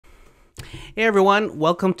Hey everyone,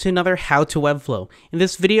 welcome to another How to Webflow. In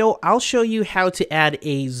this video, I'll show you how to add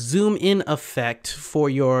a zoom in effect for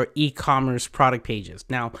your e-commerce product pages.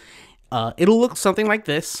 Now, it'll look something like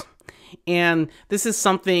this. And this is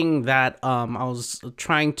something that I was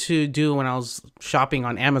trying to do when I was shopping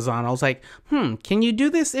on Amazon. I was like, can you do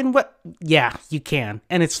this in what? Yeah, you can.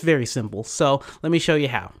 And it's very simple. So let me show you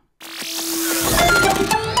how.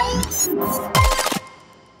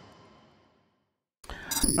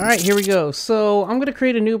 All right, here we go. So I'm going to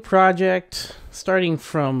create a new project starting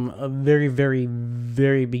from a very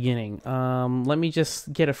beginning. Let me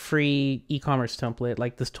just get a free e-commerce template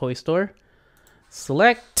like this toy store.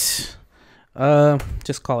 Select,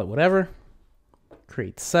 just call it whatever.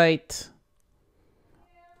 Create site.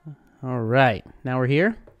 All right, now we're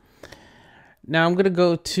here. Now I'm going to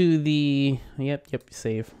go to the,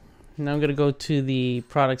 save. Now I'm going to go to the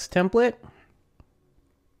products template.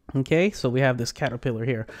 Okay, so we have this caterpillar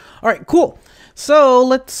here. All right, cool. So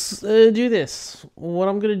let's do this. What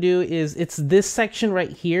I'm going to do is it's this section right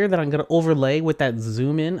here that I'm going to overlay with that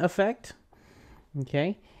zoom in effect.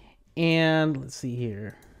 Okay, and let's see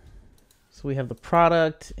here. So we have the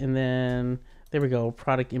product, and then there we go,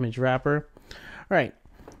 product image wrapper. All right,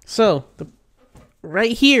 so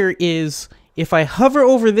right here is if I hover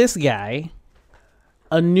over this guy,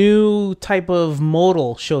 a new type of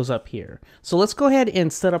modal shows up here. So let's go ahead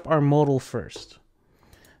and set up our modal first.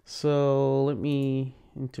 So let me,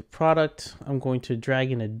 into product, I'm going to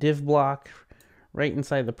drag in a div block right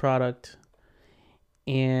inside the product.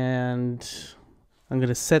 And I'm going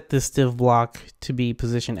to set this div block to be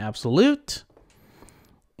position absolute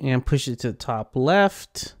and push it to the top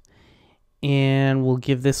left. And we'll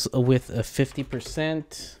give this a width of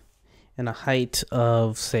 50% and a height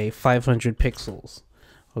of, say, 500 pixels.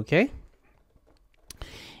 Okay,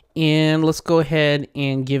 and let's go ahead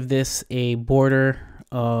and give this a border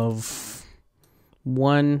of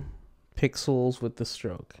 1 pixels with the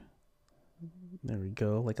stroke. There we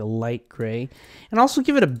go, like a light gray, and also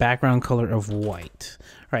give it a background color of white.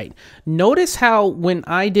 All right, notice how when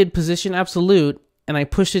I did position absolute and I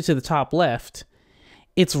pushed it to the top left,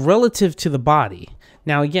 it's relative to the body.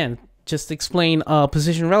 Now again, just to explain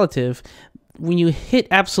position relative, when you hit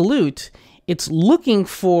absolute, it's looking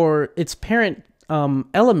for its parent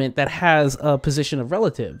element that has a position of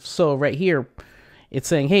relative. So right here, it's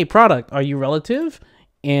saying, hey, product, are you relative?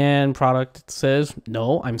 And product says,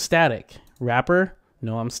 no, I'm static. Wrapper,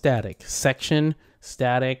 no, I'm static. Section,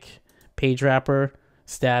 static. Page wrapper,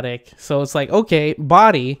 static. So it's like, okay,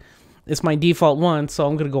 body is my default one. So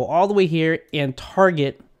I'm going to go all the way here and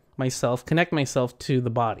target myself, connect myself to the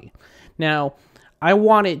body. Now, I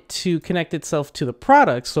want it to connect itself to the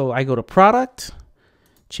product, so I go to product,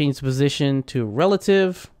 change the position to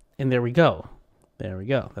relative, and there we go. There we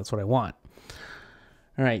go. That's what I want.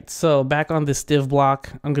 All right, so back on this div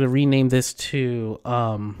block, I'm going to rename this to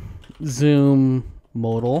zoom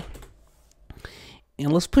modal.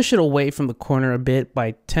 And let's push it away from the corner a bit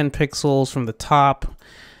by 10 pixels from the top,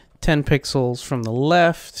 10 pixels from the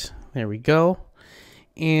left. There we go.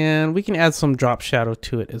 And we can add some drop shadow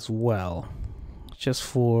to it as well, just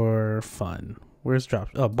for fun. Where's drop?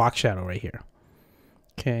 Oh, box shadow right here.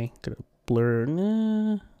 Okay, gonna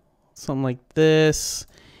blur something like this,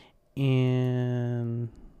 and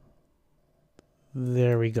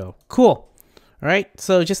there we go. Cool. All right,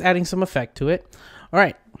 so just adding some effect to it. All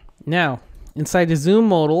right, now inside the zoom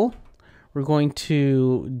modal, we're going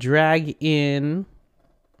to drag in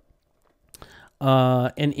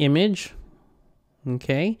an image.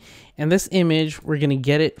 Okay, and this image, we're going to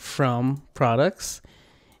get it from products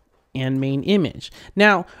and main image.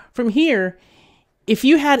 Now, from here, if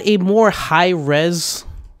you had a more high-res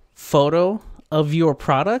photo of your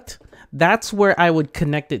product, that's where I would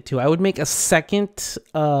connect it to. I would make a second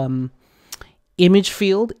image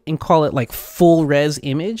field and call it like full-res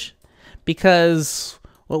image, because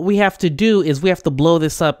what we have to do is we have to blow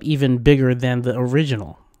this up even bigger than the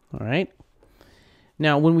original. All right.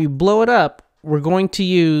 Now, when we blow it up, we're going to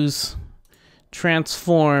use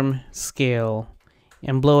transform scale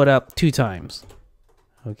and blow it up 2 times.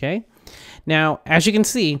 Okay. Now, as you can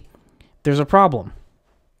see, there's a problem.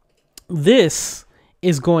 This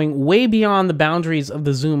is going way beyond the boundaries of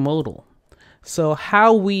the zoom modal. So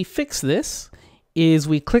how we fix this is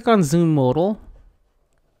we click on zoom modal,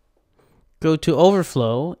 go to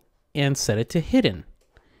overflow, and set it to hidden.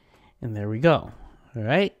 And there we go. All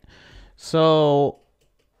right. So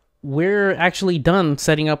we're actually done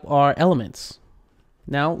setting up our elements.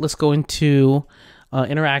 Now let's go into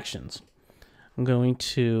interactions. I'm going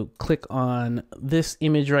to click on this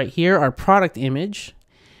image right here, our product image.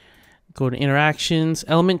 Go to interactions,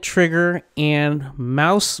 element trigger, and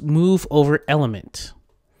mouse move over element.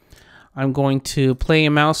 I'm going to play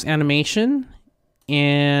a mouse animation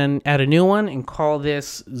and add a new one and call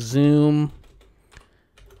this zoom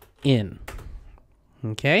in.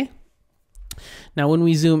 Okay. Now when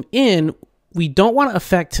we zoom in, we don't want to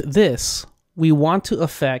affect this. We want to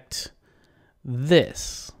affect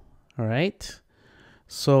this. All right.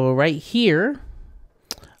 So right here,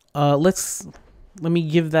 let me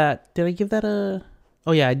give that. Did I give that a?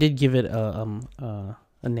 Oh yeah, I did give it a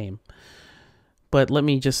name. But let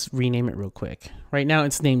me just rename it real quick. Right now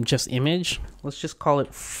it's named just image. Let's just call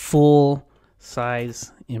it full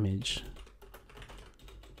size image.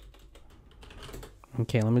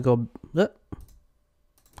 Okay, let me go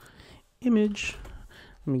image.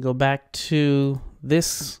 Let me go back to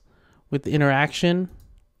this with the interaction.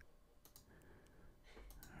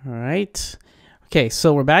 All right. Okay,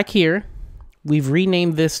 so we're back here. We've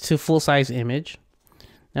renamed this to full size image.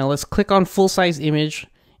 Now let's click on full size image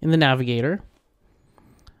in the navigator.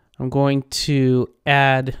 I'm going to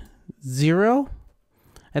add 0.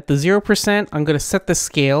 At the 0%, I'm going to set the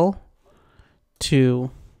scale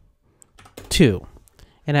to 2.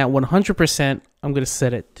 And at 100%, I'm going to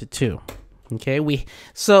set it to 2. Okay,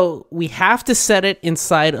 so we have to set it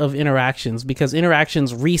inside of interactions because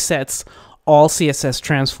interactions resets all CSS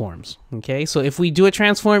transforms. Okay, so if we do a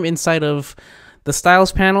transform inside of the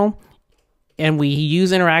styles panel and we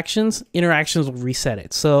use interactions, interactions will reset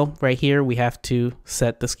it. So right here, we have to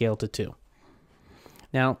set the scale to 2.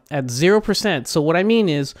 Now at 0%, so what I mean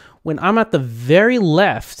is when I'm at the very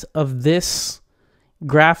left of this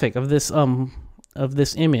graphic, of this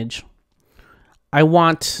image, I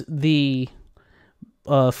want the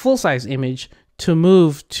full size image to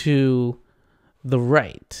move to the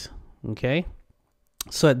right. Okay,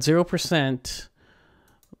 so at 0%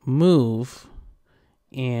 move,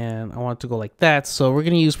 and I want it to go like that. So we're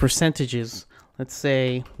going to use percentages. Let's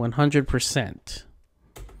say 100%.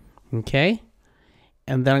 Okay,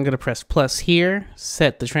 and then I'm going to press plus here,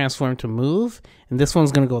 set the transform to move, and this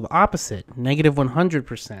one's going to go the opposite, negative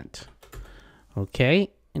 100%. Okay,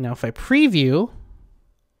 and now if I preview,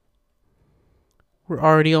 we're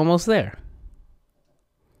already almost there.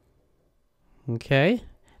 Okay,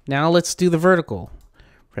 now let's do the vertical.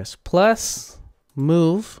 Press plus,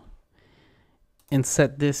 move, and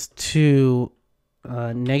set this to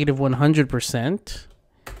negative 100%.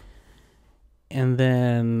 And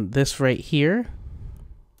then this right here,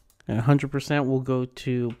 100% will go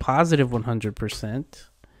to positive 100%.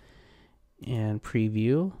 And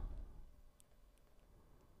preview.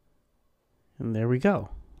 And there we go.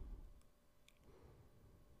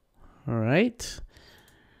 All right.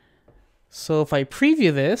 So if I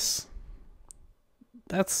preview this,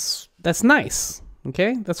 that's nice.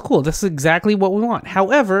 Okay, that's cool. That's exactly what we want.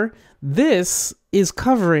 However, this is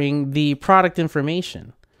covering the product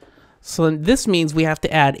information. So this means we have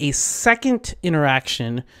to add a second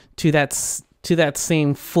interaction to that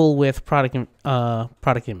same full width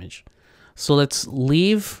product image. So let's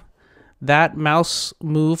leave that mouse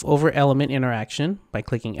move over element interaction by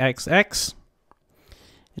clicking XX.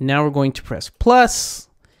 And now we're going to press plus,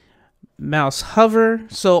 mouse hover.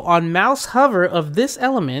 So on mouse hover of this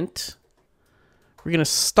element, we're going to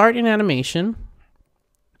start an animation,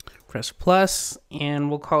 press plus,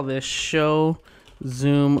 and we'll call this show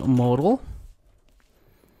zoom modal.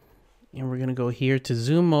 And we're going to go here to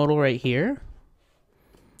zoom modal right here,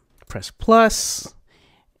 press plus,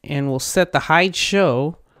 and we'll set the hide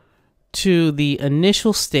show to the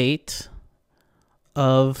initial state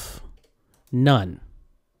of none.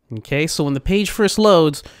 Okay, so when the page first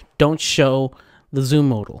loads, don't show the zoom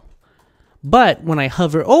modal. But when I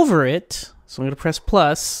hover over it, so I'm going to press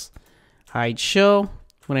plus, hide show.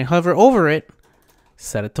 When I hover over it,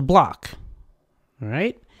 set it to block. All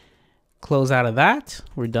right, close out of that.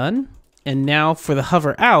 We're done. And now for the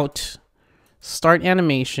hover out, start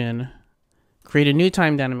animation, create a new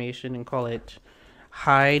timed animation and call it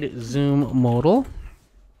hide zoom modal.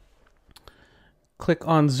 Click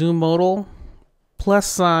on zoom modal, plus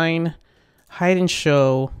sign, hide and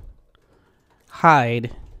show,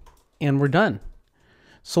 hide, and we're done.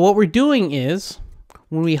 So what we're doing is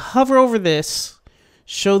when we hover over this,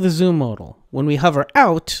 show the zoom modal. When we hover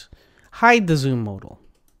out, hide the zoom modal.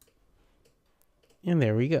 And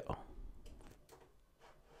there we go.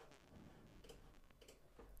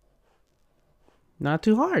 Not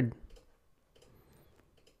too hard.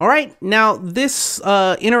 All right, now this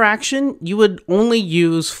interaction you would only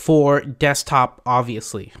use for desktop,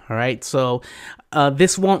 obviously. All right, so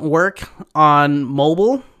this won't work on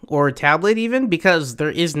mobile or tablet even because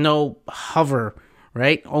there is no hover,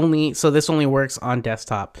 right? So this only works on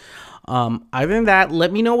desktop. Other than that,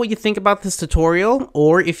 let me know what you think about this tutorial,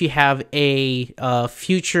 or if you have a or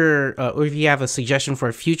if you have a suggestion for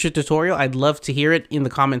a future tutorial. I'd love to hear it in the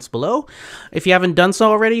comments below. If you haven't done so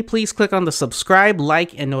already, please click on the subscribe,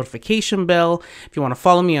 like, and notification bell. If you want to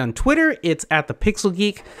follow me on Twitter, it's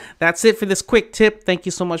 @thepixelgeek. That's it for this quick tip. Thank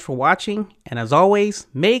you so much for watching, and as always,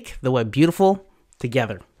 make the web beautiful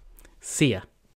together. See ya.